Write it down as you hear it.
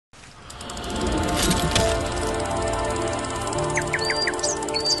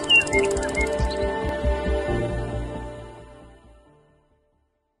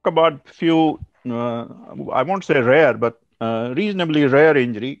about few, I won't say rare, but reasonably rare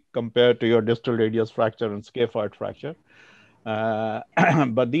injury compared to your distal radius fracture and scaphoid fracture.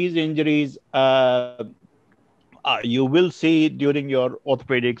 But these injuries you will see during your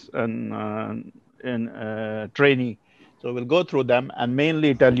orthopedics and trainee. So we'll go through them and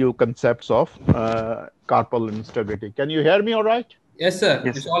mainly tell you concepts of carpal instability. Can you hear me all right? Yes, sir.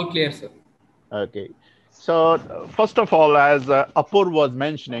 Yes, it's sir. all clear, sir. Okay. So first of all, as Apur was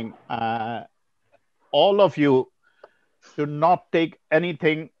mentioning, all of you should not take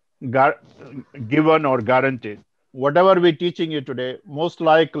anything given or guaranteed. Whatever we're teaching you today, most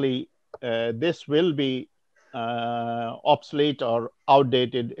likely this will be obsolete or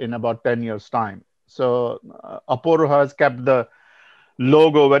outdated in about 10 years time. So Apur has kept the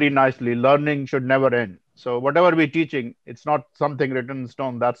logo very nicely. Learning should never end. So whatever we're teaching, it's not something written in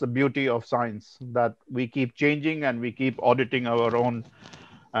stone. That's the beauty of science, that we keep changing and we keep auditing our own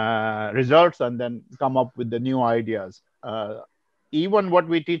results and then come up with the new ideas. Even what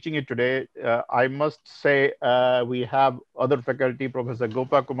we're teaching you today, I must say we have other faculty, Professor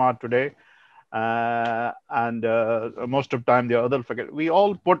Gopa Kumar today, and most of the time the other faculty. We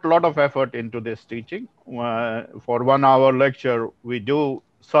all put a lot of effort into this teaching. For 1 hour lecture, we do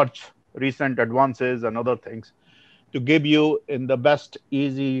search recent advances and other things to give you in the best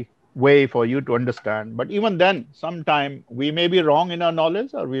easy way for you to understand. But even then, sometime we may be wrong in our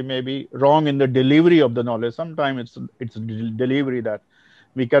knowledge, or we may be wrong in the delivery of the knowledge. Sometimes it's delivery that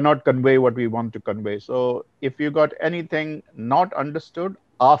we cannot convey what we want to convey. So if you got anything not understood,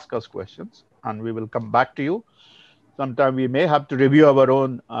 ask us questions and we will come back to you. Sometimes we may have to review our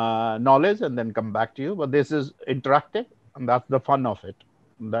own knowledge and then come back to you, but this is interactive and that's the fun of it,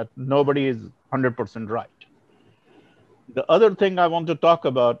 that nobody is 100% right. The other thing I want to talk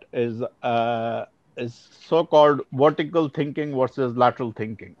about is so-called vertical thinking versus lateral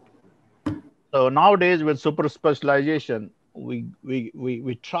thinking. So nowadays with super specialization, we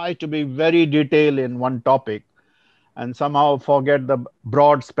try to be very detailed in one topic and somehow forget the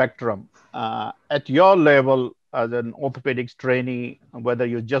broad spectrum. At your level as an orthopedics trainee, whether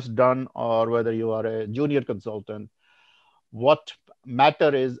you're just done or whether you are a junior consultant, what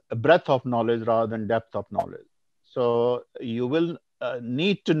matter is a breadth of knowledge rather than depth of knowledge. So you will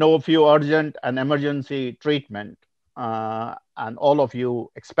need to know a few urgent and emergency treatment, and all of you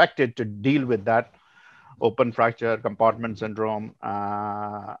expected to deal with that: open fracture, compartment syndrome,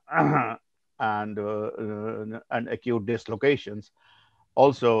 and acute dislocations.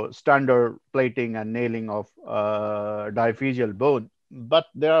 Also standard plating and nailing of diaphyseal bone. But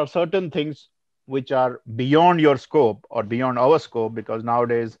there are certain things which are beyond your scope or beyond our scope, because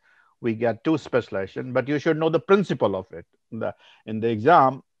nowadays we get too specialization, but you should know the principle of it. In the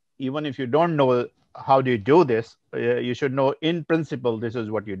exam, even if you don't know how do you do this, you should know in principle this is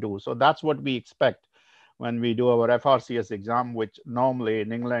what you do. So that's what we expect when we do our FRCS exam, which normally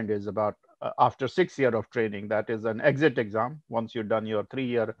in England is about after 6 years of training. That is an exit exam. Once you've done your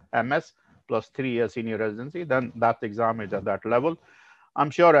 3-year MS plus 3-year senior residency, then that exam is at that level.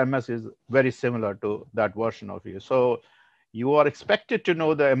 I'm sure MS is very similar to that version of you. So you are expected to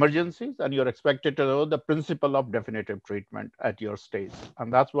know the emergencies and you're expected to know the principle of definitive treatment at your stage.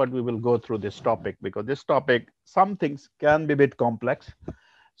 And that's what we will go through this topic, because this topic, some things can be a bit complex.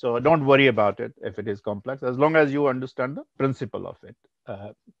 So don't worry about it if it is complex, as long as you understand the principle of it.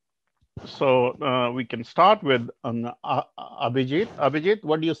 So we can start with Abhijit. Abhijit,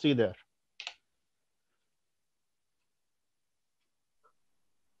 what do you see there?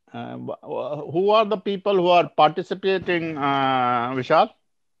 Who are the people who are participating, Vishal?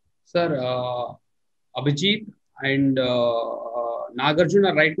 Sir, Abhijit and Nagarjuna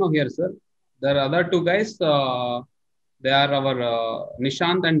are right now here, sir. There are other two guys. They are our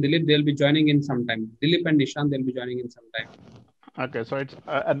Nishant and Dilip. They'll be joining in sometime. Dilip and Nishant, they'll be joining in sometime. Okay, so it's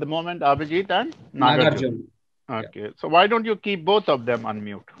at the moment Abhijit and Nagarjuna. Okay, yeah. So why don't you keep both of them on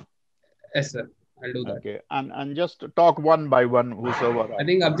mute? Yes, sir. I'll do that. Okay, and just talk one by one, whosoever. I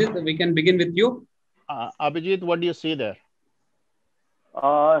think Abhijit, we can begin with you. Abhijit, what do you see there?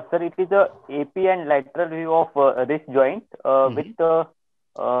 Sir, it is a AP and lateral view of wrist joint with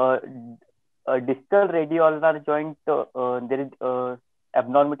distal radioulnar joint. There is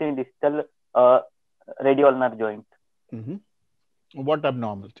abnormality in distal radioulnar joint. What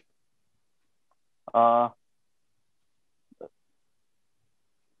abnormality?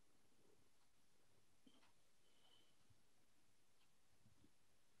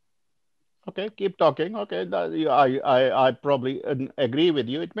 Okay, keep talking. Okay, I probably agree with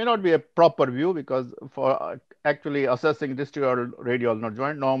you. It may not be a proper view, because for actually assessing distal radial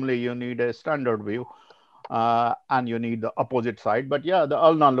joint, normally you need a standard view and you need the opposite side. But yeah, the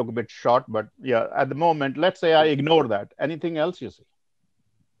ulna look a bit short, but yeah, at the moment, let's say I ignore that. Anything else you see?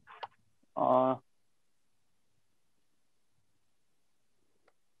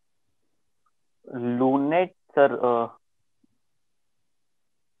 Lunate, sir.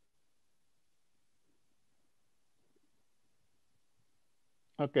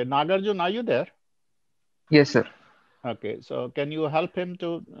 Okay, Nagarjun, are you there? Yes, sir. Okay, so can you help him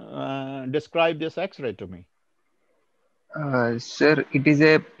to describe this X-ray to me? Sir, it is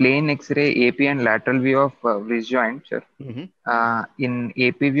a plain X-ray AP and lateral view of wrist joint, sir. In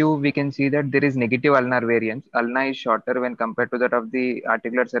AP view, we can see that there is negative ulnar variance. Ulna is shorter when compared to that of the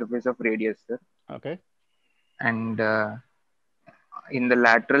articular surface of radius, sir. Okay. And in the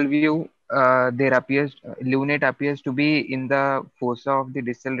lateral view, there appears lunate appears to be in the fossa of the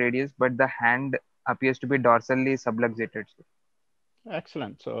distal radius, but the hand appears to be dorsally subluxated, sir.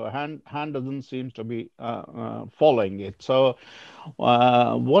 Excellent. So hand doesn't seem to be following it. So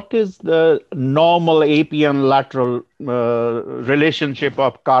what is the normal AP and lateral relationship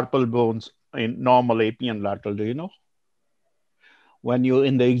of carpal bones in normal AP and lateral? Do you know? When you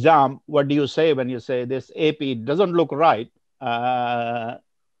in the exam, what do you say when you say this AP doesn't look right?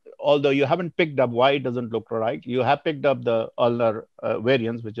 Although you haven't picked up why it doesn't look right, you have picked up the ulnar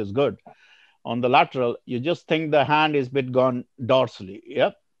variance, which is good. On the lateral, you just think the hand is a bit gone dorsally.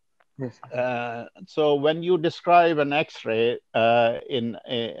 Yep. Yes. So when you describe an X-ray in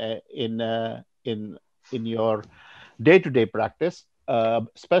your day-to-day practice,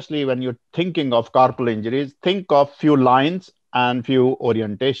 especially when you're thinking of carpal injuries, think of few lines and few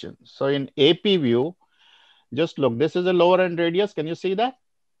orientations. So in AP view, just look. This is a lower end radius. Can you see that?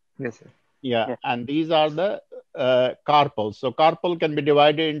 Yes, sir. Yeah, Yes. and these are the carpals. So carpal can be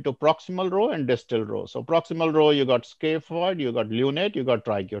divided into proximal row and distal row. So proximal row, you got scaphoid, you got lunate, you got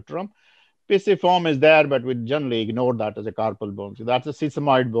triquetrum. Pisiform is there, but we generally ignore that as a carpal bone. So that's a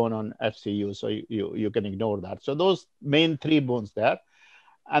sesamoid bone on FCU. So you can ignore that. So those main three bones there.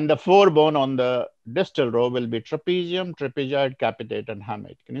 And the four bone on the distal row will be trapezium, trapezoid, capitate, and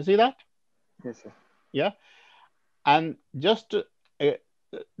hamate. Can you see that? Yes, sir. Yeah. And just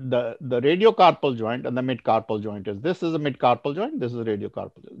the radiocarpal joint and the midcarpal joint is, this is a midcarpal joint, this is a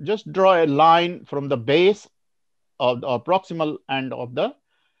radiocarpal joint. Just draw a line from the base of the proximal end of the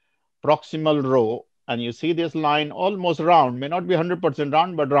proximal row, and you see this line almost round, may not be 100%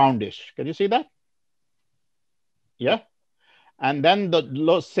 round, but roundish. Can you see that? Yeah. And then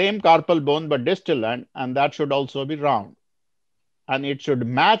the same carpal bone, but distal end, and that should also be round. And it should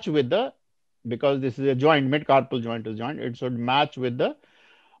match with the, because this is a joint, midcarpal joint is joint, it should match with the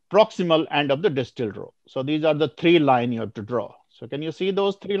proximal end of the distal row. So these are the three lines you have to draw. So can you see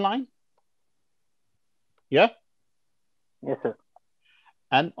those three lines? Yeah? Yes, sir.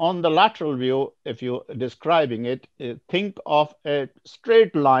 And on the lateral view, if you're describing it, think of a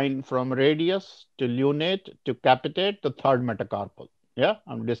straight line from radius to lunate to capitate to third metacarpal. Yeah,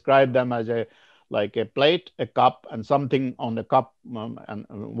 I'm describe them as like a plate, a cup, and something on the cup, and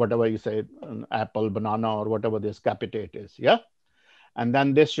whatever you say, an apple, banana, or whatever this capitate is. Yeah, and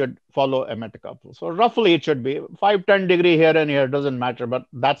then this should follow a metacarpal. So roughly it should be 5-10 degree here and here, doesn't matter, but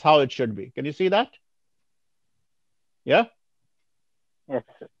that's how it should be. Can you see that? Yeah. Yes,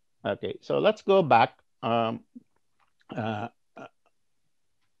 sir. Okay, so let's go back. Now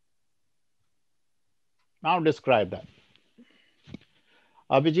describe that.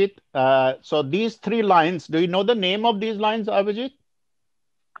 Abhijit, so these three lines, do you know the name of these lines, Abhijit?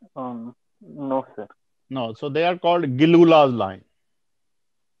 No, sir. No, so they are called Gilula's line.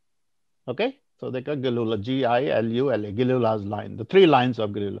 Okay, so they call Gilula, G-I-L-U-L-A, Gilula's line, the three lines of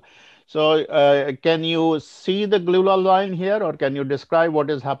Gilula. So can you see the Gilula line here, or can you describe what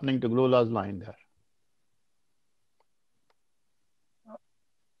is happening to Gilula's line there?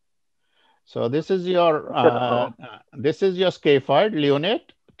 So this is your scaphoid,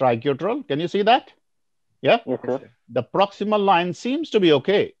 lunate, triquetral. Can you see that? Yeah. Yes, sir. The proximal line seems to be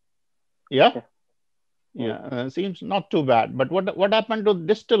okay. Yeah. Yes. Yeah. Seems not too bad. But what happened to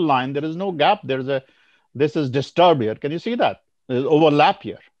distal line? There is no gap. This is disturbed here. Can you see that? There's overlap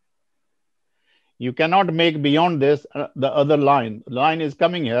here. You cannot make beyond this the other line. The line is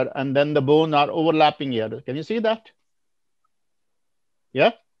coming here, and then the bones are overlapping here. Can you see that?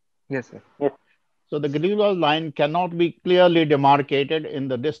 Yeah. Yes, sir. Yes. So the Gilula line cannot be clearly demarcated in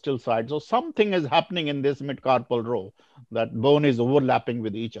the distal side. So something is happening in this midcarpal row. That bone is overlapping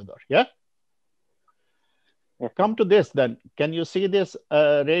with each other. Yeah. Yes. Come to this then. Can you see this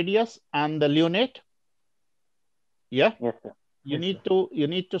radius and the lunate? Yeah. Yes, sir. You Yes,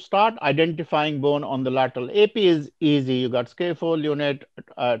 need to start identifying bone on the lateral. AP is easy. You got scaphoid, lunate,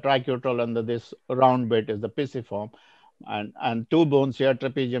 tricutal, and this round bit is the pisiform, and two bones here: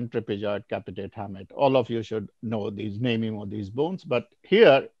 trapezium, trapezoid, capitate, hamate. All of you should know these naming of these bones. But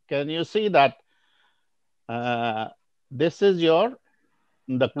here, can you see that this is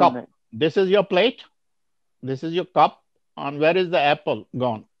the cup? This is your plate. This is your cup. And where is the apple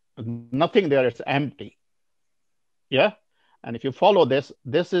gone? Nothing there. It's empty. Yeah. And if you follow this,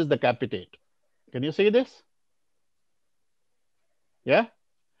 this is the capitate. Can you see this? Yeah.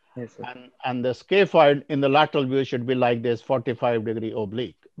 yes, sir. And the scaphoid in the lateral view should be like this, 45-degree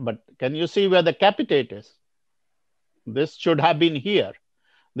oblique. But can you see where the capitate is? This should have been here.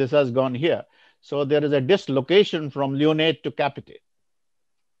 This has gone here. So there is a dislocation from lunate to capitate.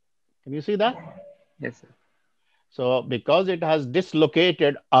 Can you see that? Yes, sir. So because it has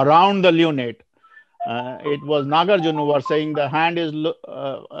dislocated around the lunate, it was Nagarjuna who was saying the hand is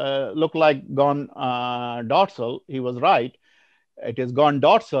look like gone dorsal. He was right. It has gone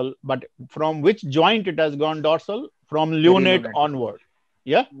dorsal, but from which joint it has gone dorsal? From lunate onward.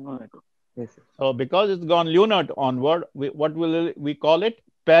 Yeah. Yes, sir. So because it's gone lunate onward, what will we call it?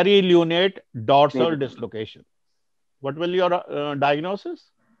 Perilunate dorsal dislocation. What will your diagnosis?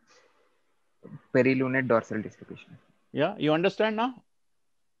 Perilunate dorsal dislocation. Yeah, you understand now?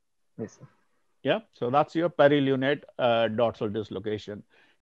 Yes, sir. Yeah, so that's your perilunate dorsal dislocation.